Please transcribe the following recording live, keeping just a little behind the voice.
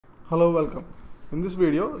Hello, welcome. In this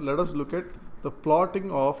video, let us look at the plotting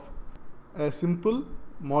of a simple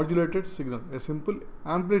modulated signal, a simple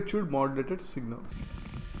amplitude modulated signal.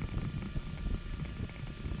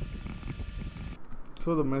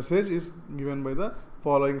 So the message is given by the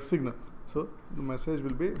following signal. So the message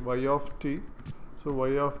will be y of t. So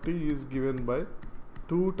y of t is given by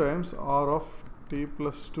 2 times r of t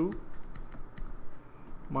plus 2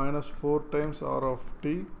 minus 4 times r of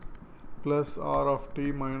t plus r of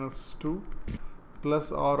t minus 2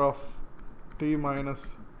 plus r of t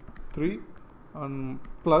minus 3 and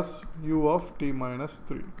plus u of t minus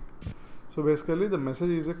 3. So basically the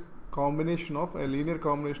message is a combination of a linear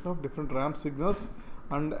combination of different ramp signals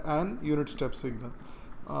and an unit step signal.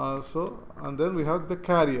 And then we have the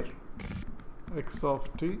carrier x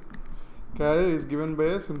of t. Carrier is given by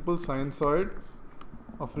a simple sinusoid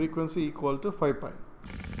of frequency equal to 5 pi.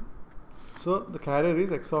 So the carrier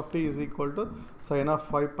is x of t is equal to sine of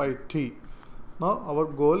 5 pi t. Now our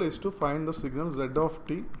goal is to find the signal z of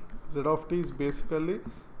t. Z of t is basically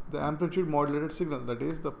the amplitude modulated signal, that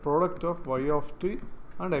is the product of y of t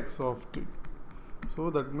and x of t. So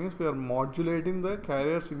that means we are modulating the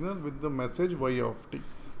carrier signal with the message y of t.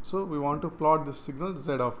 So we want to plot this signal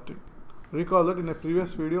z of t. Recall that in a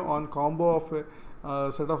previous video on combo of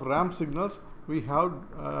a set of ramp signals, we have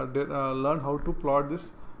learned how to plot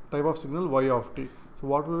this type of signal y of t. So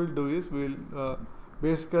what we will do is we will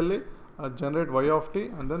basically generate y of t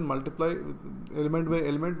and then multiply with element by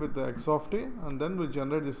element with the x of t, and then we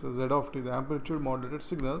generate this z of t, the amplitude modulated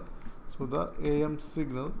signal, so the AM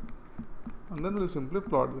signal, and then we will simply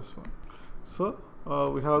plot this one.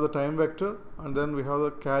 So we have the time vector, and then we have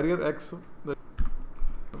the carrier x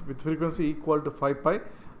with frequency equal to 5 pi,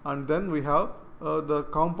 and then we have the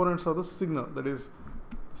components of the signal, that is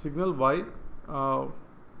signal y.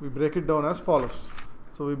 We break it down as follows.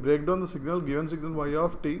 So we break down the signal, given signal y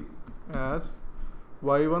of t, as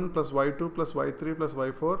y1 plus y2 plus y3 plus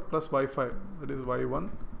y4 plus y5, that is y1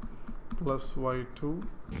 plus y2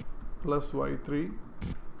 plus y3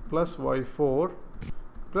 plus y4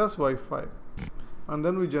 plus y5, and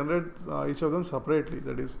then we generate each of them separately,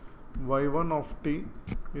 that is y1 of t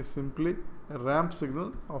is simply a ramp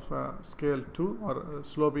signal of a scale 2 or a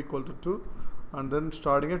slope equal to 2, and then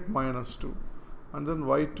starting at minus 2. And then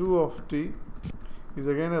y2 of t is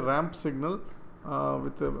again a ramp signal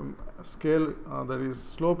with a scale that is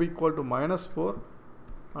slope equal to minus 4,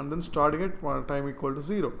 and then starting at time equal to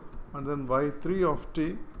 0. And then y3 of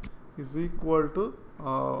t is equal to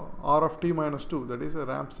r of t minus 2, that is a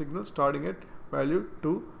ramp signal starting at value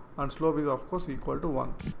 2 and slope is of course equal to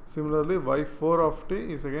 1. Similarly, y4 of t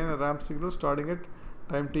is again a ramp signal starting at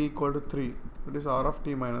time t equal to 3, that is r of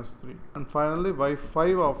t minus 3. And finally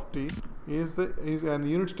y5 of t is an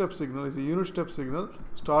unit step signal, is a unit step signal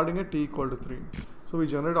starting at t equal to 3. So we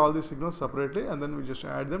generate all these signals separately and then we just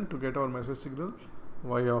add them to get our message signal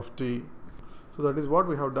y of t. So that is what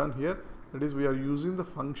we have done here, that is we are using the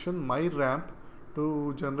function myRamp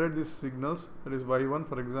to generate these signals, that is y1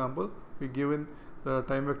 for example, we give in the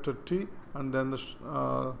time vector t and then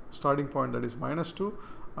the starting point, that is minus 2,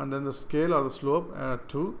 and then the scale or the slope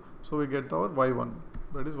 2, so we get our y1,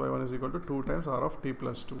 that is y1 is equal to 2 times r of t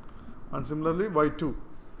plus 2. And similarly y2,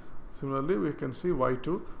 similarly we can see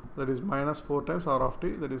y2, that is minus 4 times r of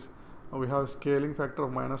t, that is we have a scaling factor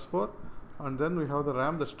of minus 4, and then we have the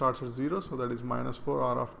ramp that starts at 0, so that is minus 4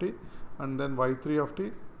 r of t, and then y3 of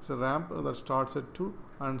t is a ramp that starts at 2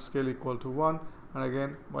 and scale equal to 1, and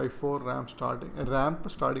again y4 ramp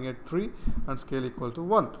starting at 3 and scale equal to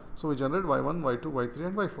 1. So we generate y1, y2, y3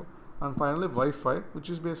 and y4. And finally y5, which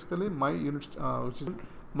is basically my unit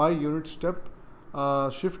step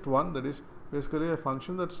shift 1, that is basically a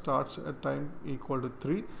function that starts at time equal to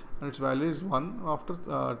 3 and its value is 1 after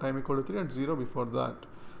time equal to 3 and 0 before that.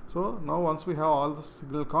 So now once we have all the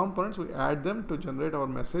signal components, we add them to generate our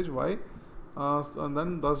message y, and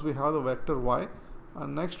then thus we have the vector y,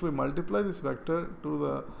 and next we multiply this vector to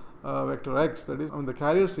the vector x, that is the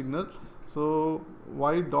carrier signal. So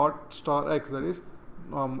y dot star x, that is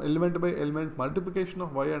element by element multiplication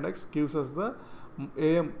of y and x gives us the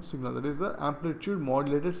AM signal, that is the amplitude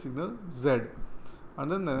modulated signal z.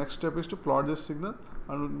 And then the next step is to plot this signal,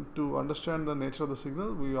 and to understand the nature of the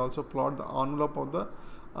signal we also plot the envelope of the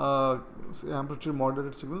amplitude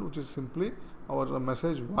modulated signal, which is simply our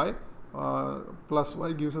message y. Plus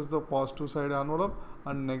y gives us the positive side envelope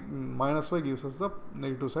and minus y gives us the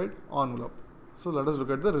negative side envelope. So let us look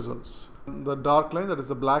at the results. The dark line, that is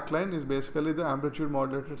the black line, is basically the amplitude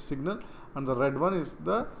modulated signal, and the red one is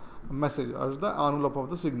the message or the envelope of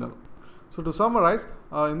the signal. So to summarize,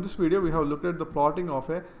 in this video we have looked at the plotting of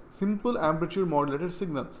a simple amplitude modulated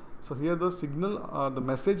signal. So here the signal, the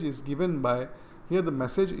message is given by, here the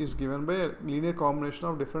message is given by a linear combination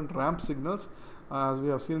of different ramp signals, as we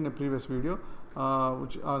have seen in a previous video.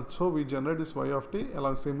 So we generate this y of t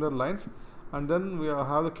along similar lines, and then we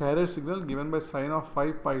have the carrier signal given by sine of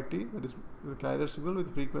 5 pi t, that is the carrier signal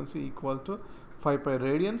with frequency equal to 5 pi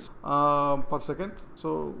radians per second.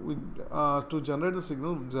 So we, to generate the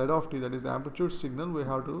signal z of t, that is the amplitude signal, we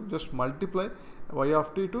have to just multiply y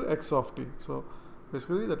of t to x of t. So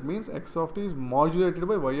basically that means x of t is modulated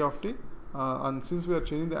by y of t, and since we are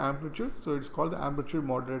changing the amplitude, so it's called the amplitude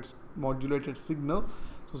modulated signal.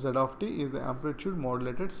 So z of t is the amplitude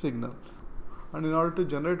modulated signal. And in order to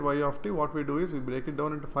generate y of t, what we do is we break it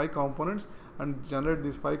down into 5 components and generate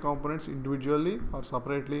these 5 components individually or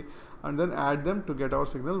separately, and then add them to get our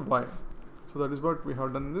signal y. So that is what we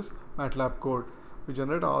have done in this Matlab code. We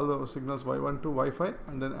generate all the signals y1 to y5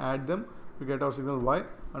 and then add them to get our signal y,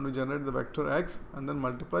 and we generate the vector x and then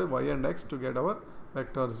multiply y and x to get our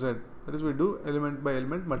vector z. That is, we do element by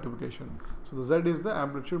element multiplication. So the z is the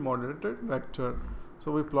amplitude modulated vector.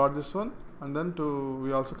 So we plot this one, and then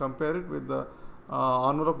we also compare it with the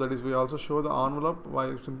envelope, that is we also show the envelope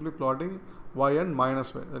by simply plotting y and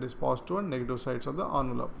minus y, that is positive and negative sides of the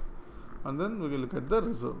envelope, and then we will look at the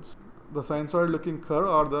results. The sinusoid looking curve,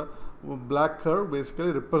 or the black curve,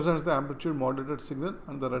 basically represents the amplitude modulated signal,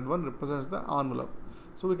 and the red one represents the envelope.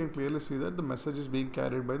 So we can clearly see that the message is being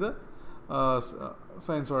carried by the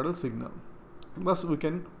sinusoidal signal. Thus we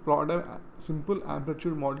can plot a simple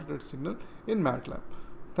amplitude modulated signal in Matlab.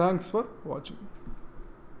 Thanks for watching.